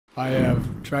I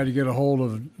have tried to get a hold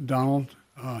of Donald.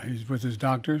 He's with his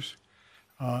doctors.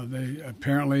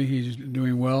 Apparently he's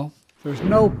doing well. There's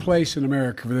no place in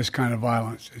America for this kind of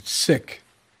violence. It's sick.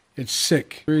 It's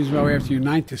sick. The reason why we have to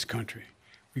unite this country.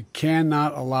 We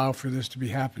cannot allow for this to be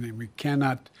happening. We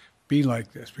cannot be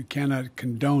like this. We cannot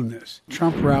condone this.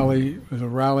 Trump rally was a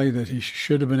rally that he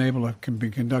should have been able to can be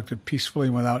conducted peacefully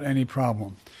without any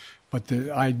problem. But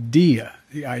the idea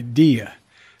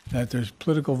that there's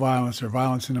political violence or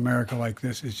violence in America like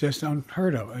this is just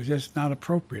unheard of. It's just not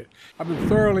appropriate. I've been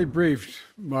thoroughly briefed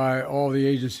by all the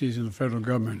agencies in the federal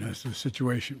government as to the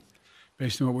situation,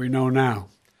 based on what we know now.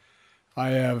 I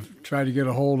have tried to get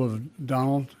a hold of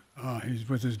Donald. He's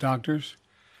with his doctors.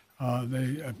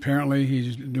 Apparently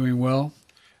he's doing well.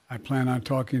 I plan on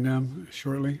talking to him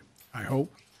shortly, I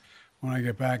hope, when I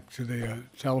get back to the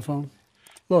telephone.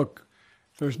 Look,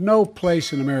 there's no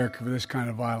place in America for this kind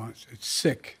of violence. It's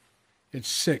sick. It's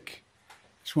sick.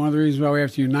 It's one of the reasons why we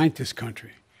have to unite this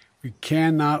country. We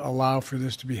cannot allow for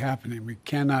this to be happening. We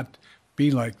cannot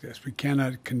be like this. We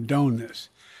cannot condone this.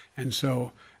 And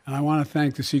I want to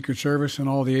thank the Secret Service and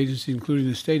all the agencies, including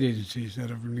the state agencies, that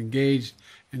have been engaged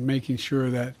in making sure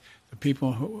that the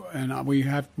people and we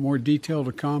have more detail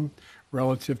to come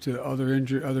relative to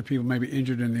other people maybe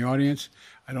injured in the audience.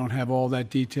 I don't have all that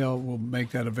detail. We'll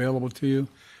make that available to you.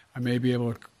 I may be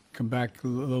able to come back a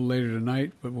little later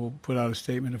tonight, but we'll put out a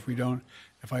statement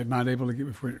if I'm not able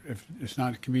to if it's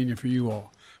not convenient for you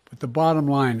all. But the bottom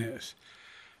line is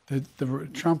that the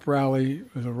Trump rally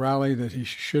was a rally that he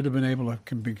should have been able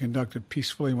to be conducted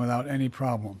peacefully without any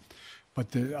problem.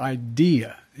 But the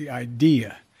idea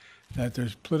that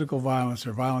there's political violence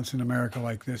or violence in America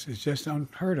like this is just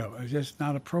unheard of. It's just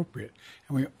not appropriate.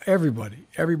 And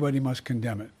everybody must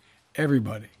condemn it.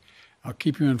 Everybody. I'll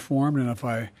keep you informed, and if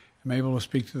I am able to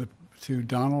speak to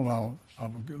Donald,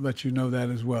 I'll let you know that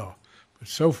as well. But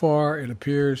so far, it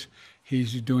appears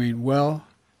he's doing well,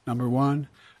 number one.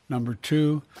 Number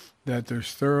two, that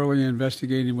there's thoroughly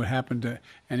investigating what happened to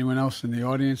anyone else in the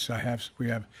audience. We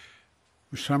have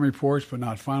some reports, but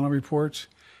not final reports.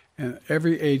 And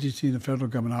every agency in the federal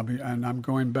government, I'm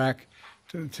going back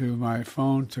to my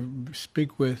phone to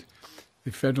speak with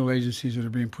the federal agencies that are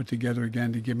being put together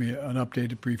again to give me an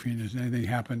updated briefing. Has anything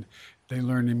happened? They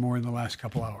learned any more in the last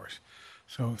couple hours.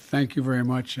 So thank you very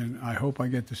much, and I hope I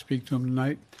get to speak to them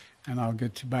tonight, and I'll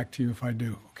get back to you if I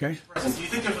do, okay? President, do you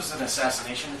think there was an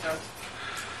assassination attempt?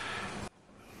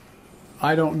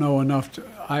 I don't know enough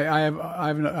I have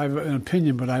an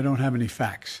opinion, but I don't have any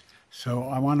facts. So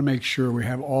I want to make sure we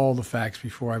have all the facts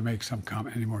before I make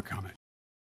any more comment.